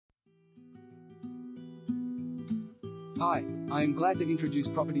Hi, I am glad to introduce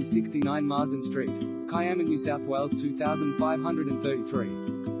property 69 Marsden Street, Kiama, New South Wales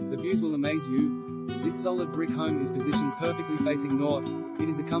 2533. The views will amaze you. This solid brick home is positioned perfectly facing north. It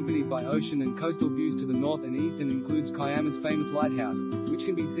is accompanied by ocean and coastal views to the north and east and includes Kiama's famous lighthouse, which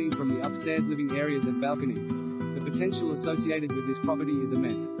can be seen from the upstairs living areas and balcony. The potential associated with this property is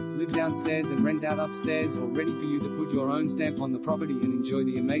immense. Live downstairs and rent out upstairs, or ready for you to put your own stamp on the property and enjoy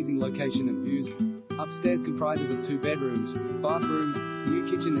the amazing location and views. Upstairs comprises of 2 bedrooms, bathroom,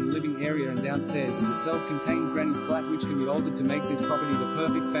 new kitchen and living area, and downstairs is a self-contained granny flat which can be altered to make this property the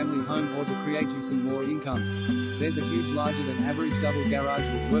perfect family home or to create you some more income. There's a huge larger than average double garage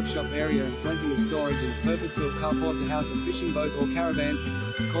with workshop area and plenty of storage and a purpose-built carport to house a fishing boat or caravan.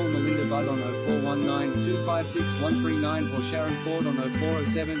 Call Melinda Budd on 0419 256 139 or Sharon Ford on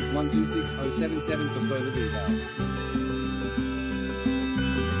 0407 126 077 for further details.